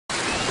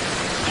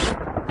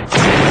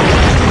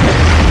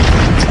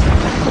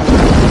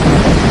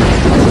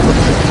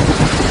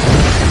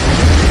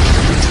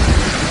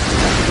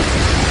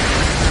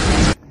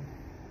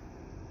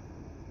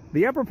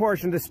The upper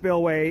portion of the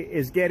spillway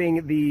is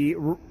getting the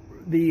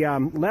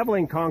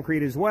leveling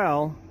concrete as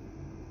well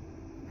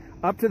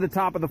up to the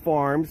top of the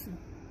forms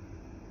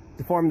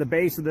to form the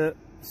base of the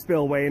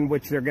spillway, in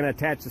which they're going to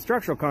attach the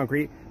structural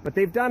concrete. But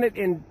they've done it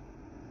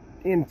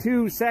in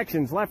two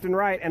sections, left and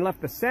right, and left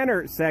the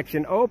center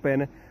section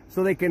open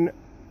so they can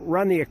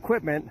run the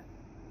equipment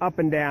up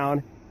and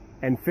down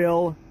and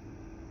fill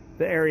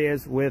the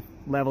areas with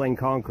leveling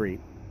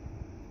concrete.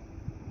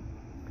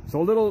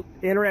 So a little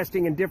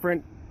interesting and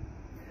different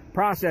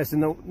process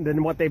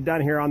than what they've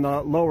done here on the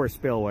lower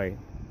spillway.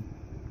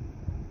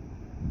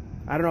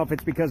 I don't know if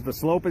it's because the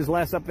slope is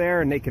less up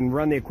there and they can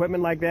run the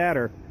equipment like that,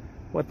 or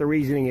what the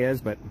reasoning is,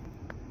 but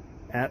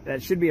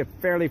that should be a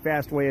fairly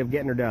fast way of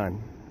getting her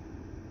done.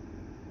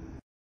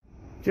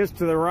 Just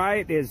to the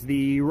right is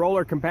the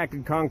roller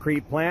compacted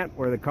concrete plant,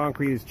 where the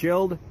concrete is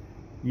chilled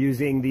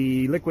using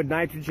the liquid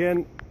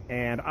nitrogen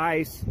and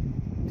ice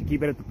to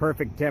keep it at the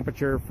perfect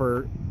temperature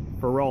for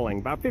rolling,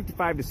 about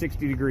 55 to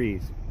 60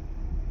 degrees.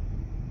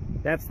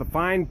 That's the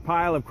fine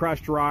pile of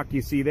crushed rock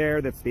you see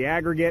there. That's the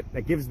aggregate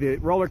that gives the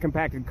roller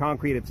compacted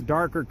concrete its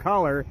darker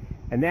color,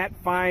 and that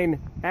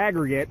fine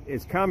aggregate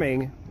is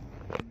coming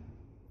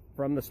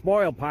from the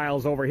spoil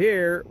piles over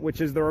here, which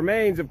is the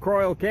remains of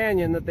Croyle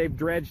Canyon that they've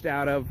dredged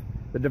out of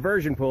the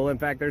diversion pool. In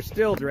fact, they're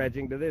still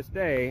dredging to this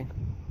day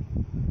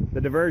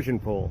the diversion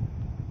pool.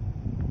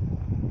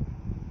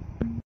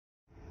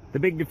 The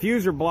big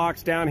diffuser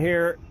blocks down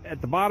here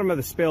at the bottom of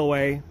the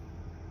spillway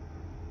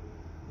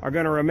are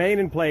going to remain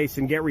in place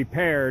and get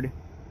repaired,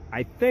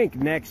 I think,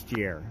 next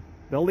year.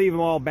 They'll leave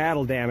them all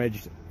battle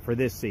damaged for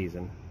this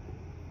season.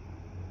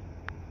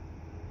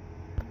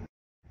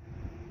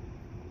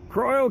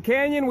 Croyle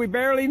Canyon, we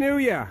barely knew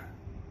ya.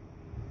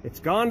 It's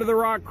gone to the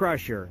rock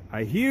crusher.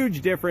 A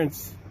huge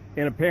difference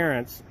in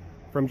appearance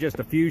from just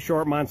a few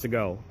short months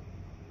ago.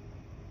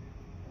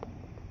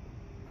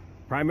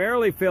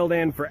 Primarily filled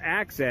in for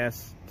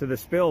access to the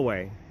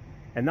spillway.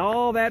 And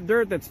all that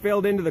dirt that's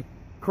filled into the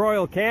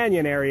Croyle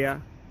Canyon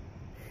area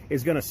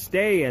is going to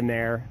stay in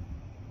there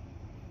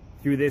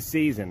through this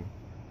season.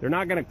 They're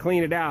not going to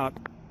clean it out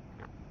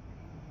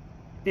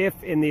if,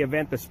 in the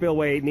event the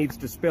spillway needs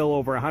to spill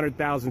over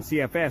 100,000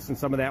 CFS and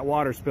some of that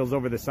water spills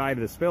over the side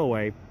of the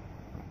spillway.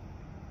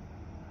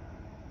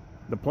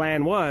 The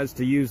plan was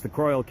to use the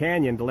Croyle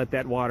Canyon to let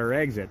that water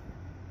exit.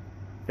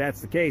 If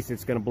that's the case,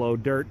 it's going to blow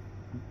dirt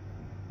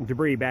and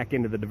debris back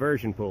into the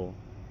diversion pool.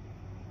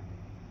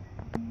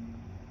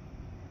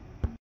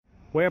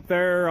 Way up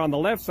there on the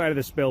left side of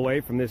the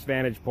spillway from this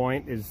vantage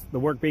point is the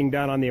work being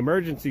done on the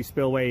emergency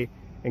spillway,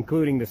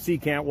 including the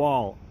secant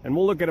wall. And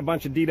we'll look at a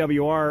bunch of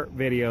DWR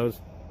videos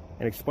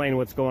and explain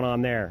what's going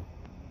on there.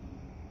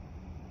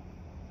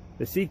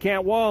 The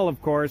secant wall,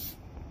 of course,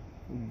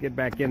 get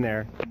back in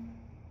there.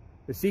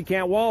 The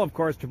secant wall, of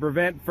course, to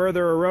prevent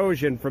further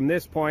erosion from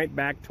this point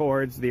back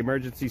towards the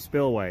emergency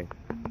spillway.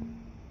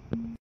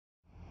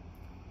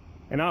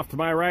 And off to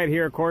my right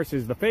here, of course,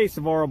 is the face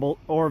of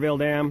Oroville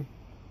Dam.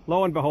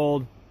 Lo and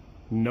behold,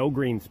 no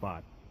green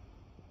spot.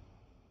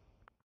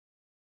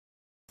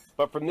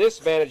 But from this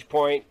vantage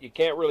point, you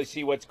can't really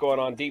see what's going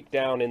on deep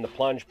down in the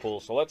plunge pool.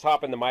 So let's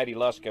hop in the mighty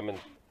Luscombe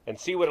and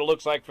see what it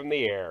looks like from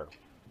the air.